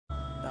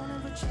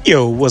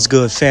Yo, what's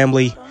good,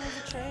 family?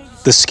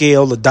 The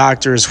scale, the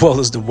doctor, as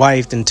well as the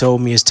wife, then told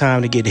me it's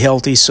time to get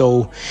healthy,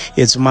 so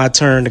it's my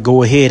turn to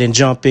go ahead and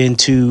jump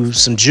into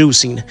some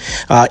juicing.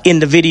 In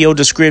the video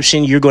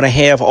description, you're going to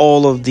have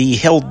all of the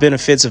health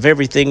benefits of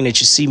everything that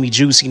you see me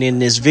juicing in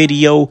this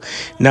video.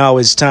 Now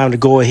it's time to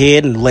go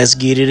ahead and let's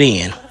get it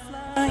in.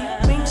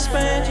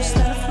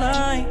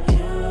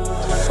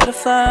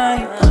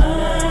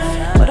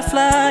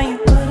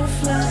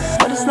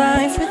 What is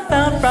life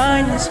without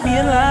brightness? Be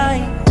a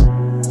light.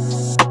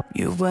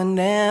 You were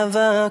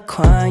never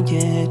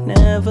quiet,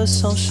 never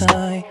so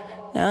shy.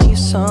 Now you're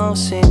so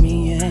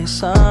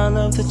serious all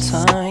of the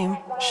time.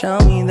 Show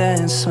me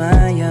that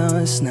smile,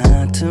 it's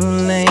not too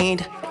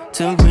late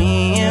to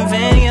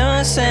reinvent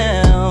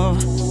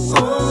yourself.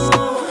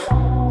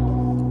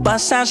 Ooh.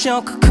 Bust out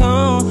your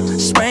cocoon,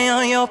 spray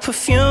on your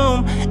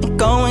perfume, and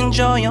go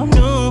enjoy your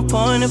new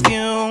point of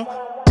view.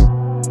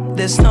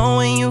 There's no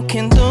way you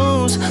can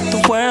lose,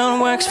 the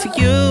world works for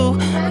you.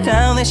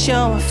 Now that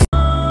you're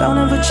don't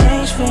ever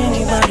change for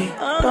anybody,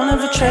 don't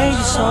ever trade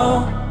your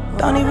soul.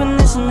 Don't even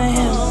listen to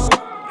him,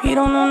 he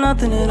don't know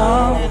nothing at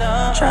all.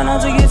 Try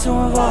not to get too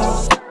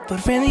involved,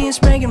 but really it's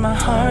breaking my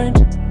heart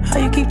how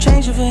you keep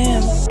changing for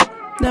him.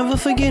 Never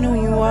forget who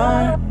you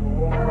are.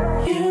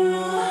 You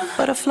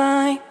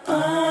butterfly,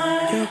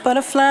 you're a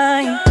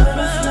butterfly.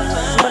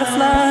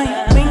 Butterfly,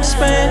 wings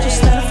spread,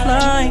 just let it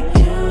fly.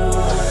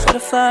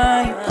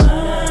 Butterfly,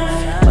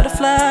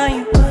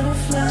 butterfly.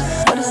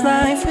 What is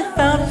life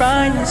without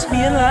brightness? Be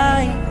a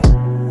light.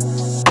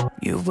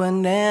 You were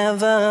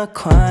never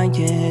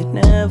quiet,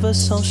 never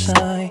so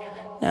shy.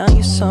 Now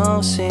you're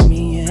so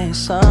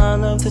serious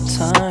all of the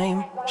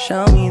time.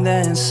 Show me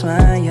that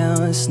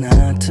smile, it's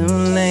not too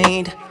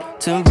late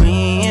to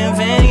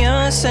reinvent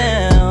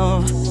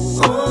yourself.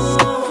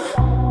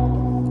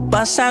 Ooh.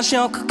 Bust out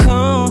your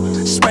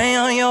cocoon, spray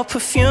on your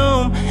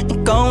perfume,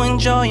 and go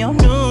enjoy your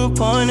new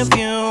point of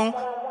view.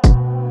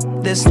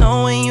 There's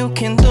no way you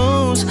can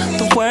lose,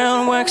 the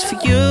world works for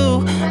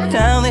you.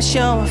 Now that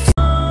you're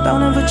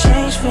don't ever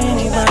change for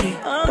anybody,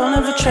 don't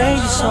ever trade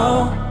your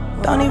soul.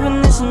 Don't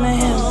even listen to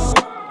him,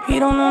 he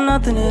don't know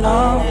nothing at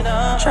all.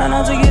 Try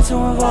not to get too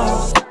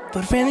involved,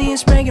 but really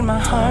it's breaking my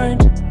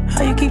heart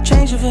how you keep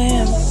changing for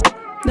him.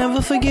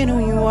 Never forget who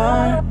you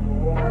are.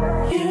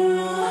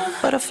 You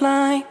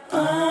butterfly,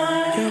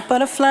 you're a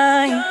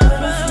butterfly.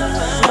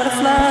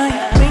 Butterfly,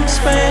 wings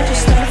spread,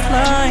 just let it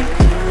fly.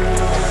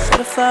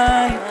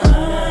 Butterfly.